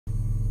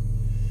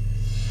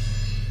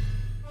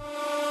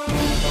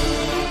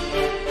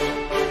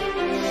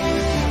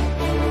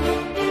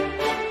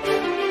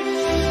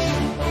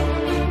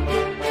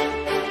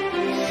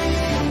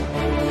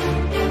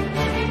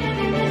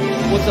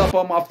up,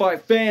 all my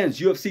fight fans?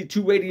 UFC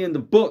 280 in the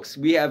books.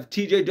 We have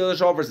TJ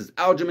Dillashaw versus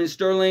Aljamain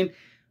Sterling.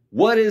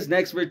 What is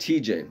next for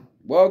TJ?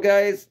 Well,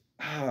 guys,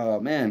 oh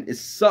man, it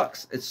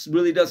sucks. It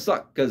really does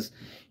suck because,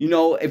 you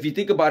know, if you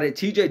think about it,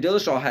 TJ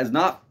Dillashaw has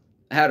not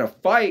had a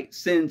fight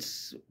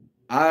since,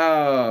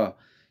 July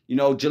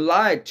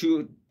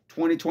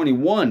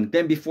 2021.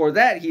 Then before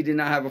that, he did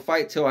not have a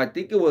fight till I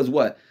think it was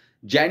what,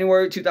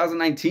 January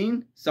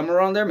 2019, somewhere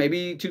around there,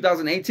 maybe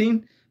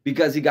 2018.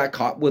 Because he got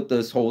caught with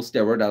this whole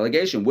steroid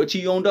allegation, which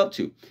he owned up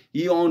to.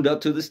 He owned up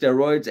to the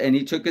steroids, and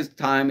he took his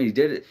time, and he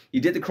did it.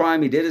 He did the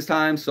crime, he did his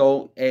time,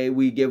 so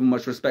we give him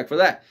much respect for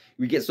that.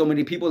 We get so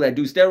many people that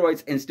do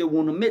steroids and still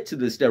won't admit to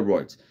the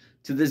steroids.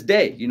 To this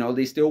day, you know,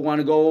 they still want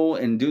to go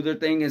and do their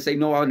thing and say,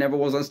 no, I never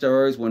was on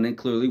steroids, when it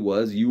clearly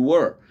was, you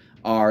were.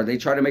 Or they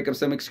try to make up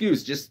some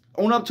excuse. Just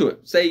own up to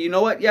it. Say, you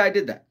know what? Yeah, I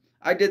did that.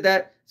 I did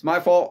that. It's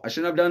my fault. I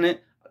shouldn't have done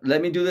it.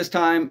 Let me do this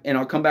time, and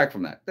I'll come back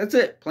from that. That's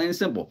it. Plain and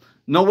simple.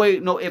 No way,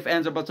 no ifs,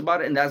 ands, or buts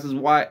about it. And that's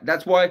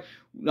why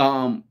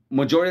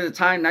majority of the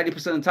time, 90%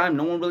 of the time,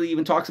 no one really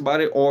even talks about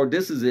it or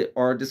discusses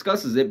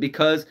it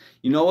because,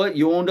 you know what?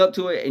 You owned up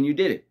to it and you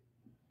did it.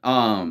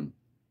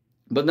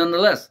 But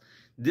nonetheless,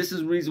 this is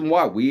the reason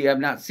why we have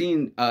not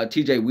seen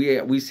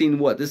TJ. We've seen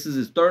what? This is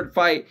his third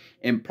fight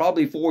in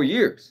probably 4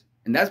 years.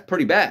 And that's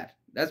pretty bad.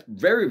 That's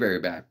very, very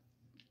bad.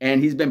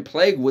 And he's been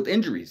plagued with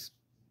injuries.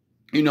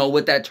 You know,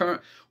 with that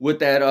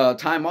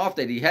time off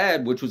that he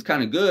had, which was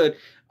kind of good.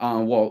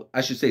 Well, I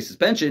should say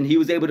suspension. He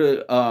was able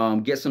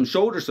to get some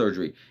shoulder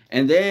surgery,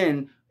 and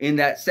then in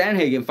that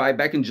Sandhagen fight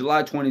back in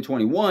July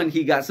 2021,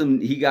 he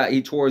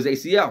tore his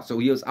ACL, so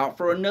he was out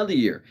for another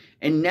year.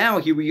 And now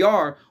here we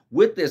are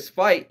with this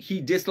fight.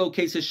 He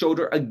dislocates his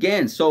shoulder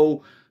again,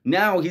 so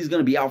now he's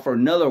going to be out for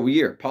another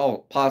year,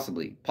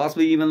 possibly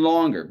even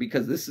longer,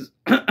 because this is,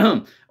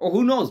 or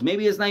who knows,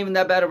 maybe it's not even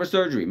that bad of a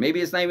surgery. Maybe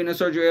it's not even a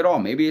surgery at all.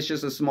 Maybe it's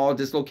just a small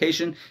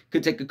dislocation.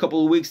 Could take a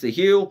couple of weeks to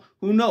heal.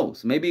 Who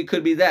knows? Maybe it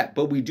could be that.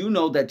 But we do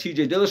know that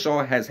TJ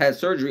Dillashaw has had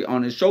surgery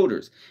on his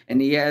shoulders,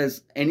 and he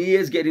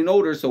is getting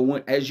older. So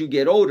as you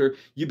get older,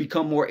 you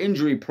become more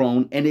injury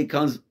prone, and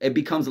it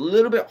becomes a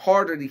little bit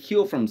harder to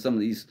heal from some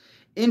of these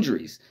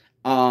injuries.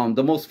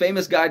 The most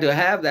famous guy to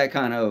have that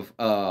kind of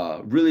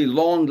really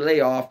long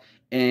layoff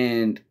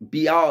and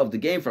be out of the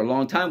game for a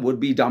long time would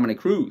be Dominick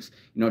Cruz.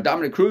 You know,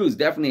 Dominick Cruz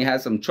definitely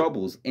had some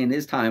troubles in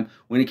his time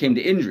when it came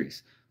to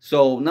injuries.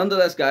 So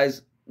nonetheless,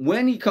 guys,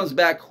 when he comes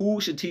back,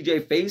 who should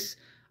TJ face?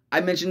 I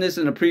mentioned this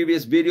in a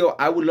previous video.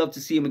 I would love to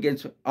see him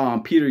against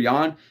Peter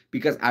Yan,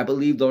 because I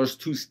believe those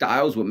two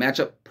styles would match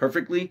up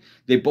perfectly.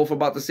 They both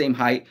about the same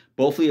height,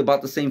 both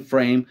about the same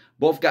frame,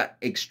 both got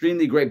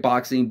extremely great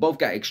boxing, both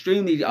got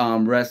extremely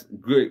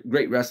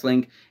great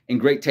wrestling and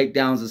great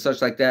takedowns and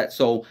such like that.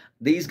 So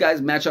these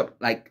guys match up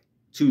like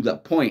to the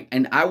point.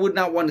 And I would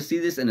not want to see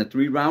this in a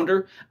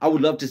 3-rounder. I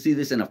would love to see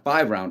this in a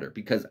 5-rounder,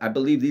 because I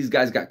believe these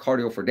guys got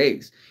cardio for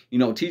days. You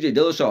know, TJ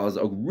Dillashaw is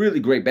a really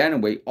great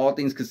bantamweight, all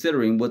things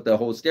considering, with the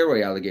whole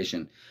steroid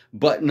allegation.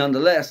 But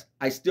nonetheless,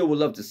 I still would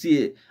love to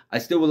see it. I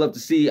still would love to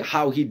see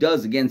how he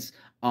does against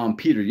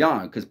Peter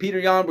Yan, because Peter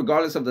Yan,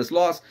 regardless of this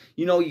loss,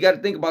 you know, you got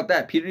to think about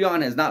that. Peter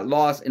Yan has not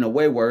lost in a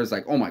way where it's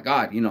like, oh my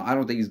God, you know, I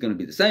don't think he's going to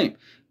be the same.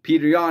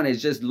 Peter Yan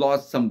has just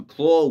lost some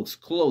close,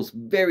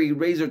 very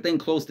razor-thin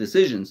close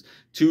decisions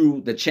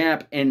to the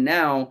champ, and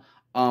now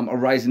a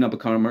rising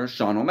up-and-comer,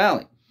 Sean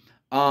O'Malley.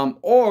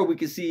 Or we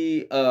could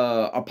see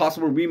a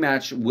possible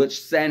rematch with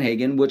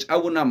Sandhagen, which I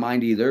would not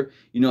mind either.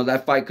 You know,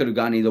 that fight could have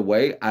gone either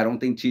way. I don't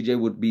think TJ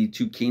would be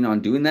too keen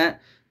on doing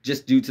that,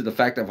 just due to the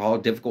fact of how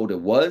difficult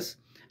it was.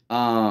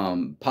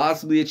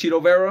 Possibly a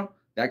Chito Vera.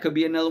 That could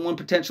be another one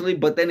potentially.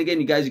 But then again,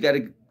 you guys, you got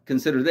to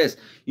consider this.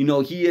 You know,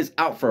 he is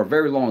out for a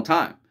very long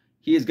time.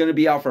 He is going to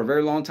be out for a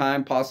very long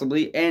time,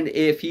 possibly. And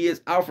if he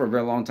is out for a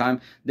very long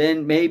time,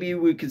 then maybe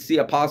we could see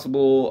a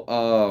possible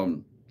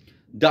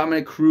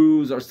Dominick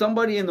Cruz or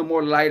somebody in the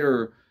more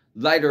lighter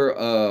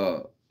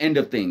end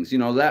of things. You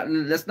know,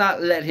 let's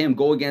not let him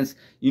go against,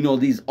 you know,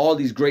 all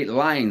these great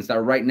lions that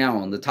are right now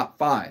on the top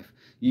 5.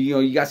 You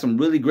know, you got some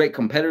really great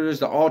competitors.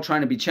 They're all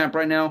trying to be champ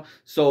right now.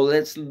 So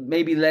let's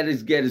maybe let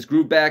us get his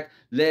groove back.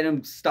 Let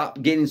him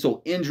stop getting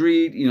so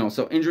injured, you know,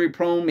 so injury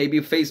prone. Maybe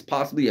face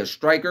possibly a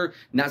striker,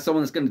 not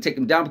someone that's going to take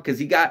him down, because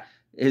he got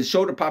his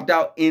shoulder popped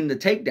out in the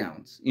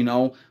takedowns, you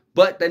know.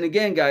 But then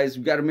again, guys,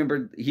 we got to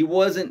remember he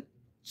wasn't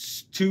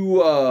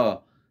too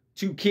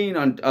keen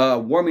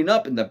on warming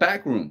up in the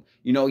back room.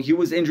 You know, he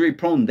was injury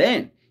prone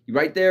then.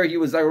 Right there, he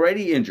was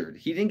already injured.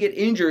 He didn't get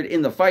injured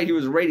in the fight. He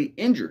was already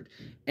injured.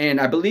 And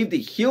I believe they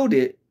healed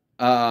it.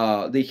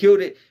 They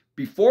healed it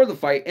before the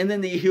fight, and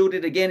then they healed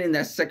it again in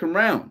that second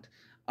round.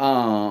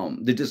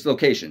 The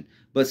dislocation.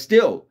 But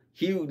still,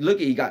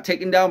 he got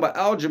taken down by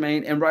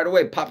Aljamain and right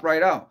away popped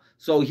right out.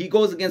 So he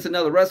goes against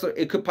another wrestler,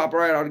 it could pop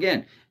right out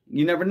again.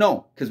 You never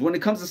know, because when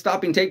it comes to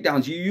stopping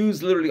takedowns, you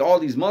use literally all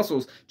these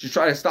muscles to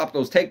try to stop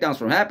those takedowns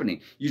from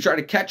happening. You try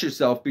to catch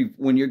yourself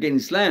when you're getting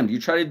slammed. You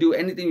try to do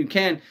anything you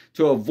can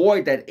to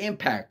avoid that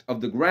impact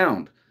of the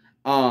ground.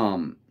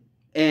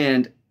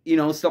 And you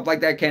know, stuff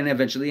like that can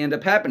eventually end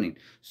up happening.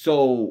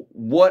 So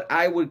what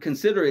I would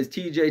consider is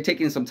TJ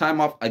taking some time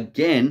off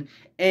again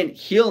and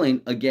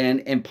healing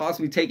again and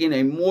possibly taking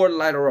a more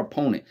lighter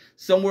opponent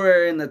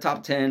somewhere in the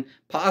top 10,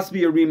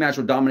 possibly a rematch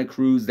with Dominic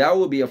Cruz. That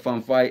would be a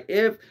fun fight.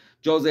 If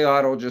Jose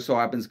Aldo just so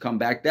happens to come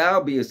back,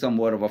 that'll be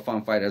somewhat of a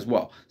fun fight as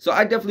well. So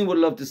I definitely would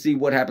love to see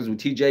what happens with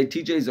TJ.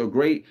 TJ's a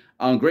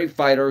great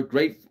fighter,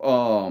 great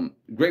for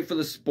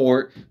the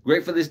sport,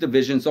 great for this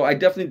division. So I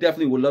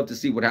definitely would love to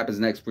see what happens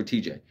next for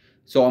TJ.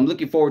 So I'm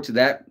looking forward to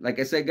that. Like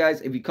I said,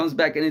 guys, if he comes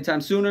back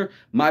anytime sooner,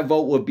 my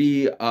vote would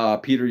be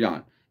Peter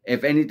Yan.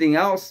 If anything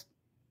else,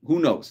 who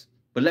knows?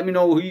 But let me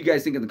know who you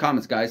guys think in the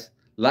comments, guys.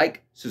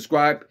 Like,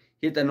 subscribe,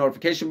 hit that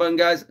notification button,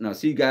 guys, and I'll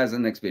see you guys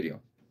in the next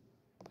video.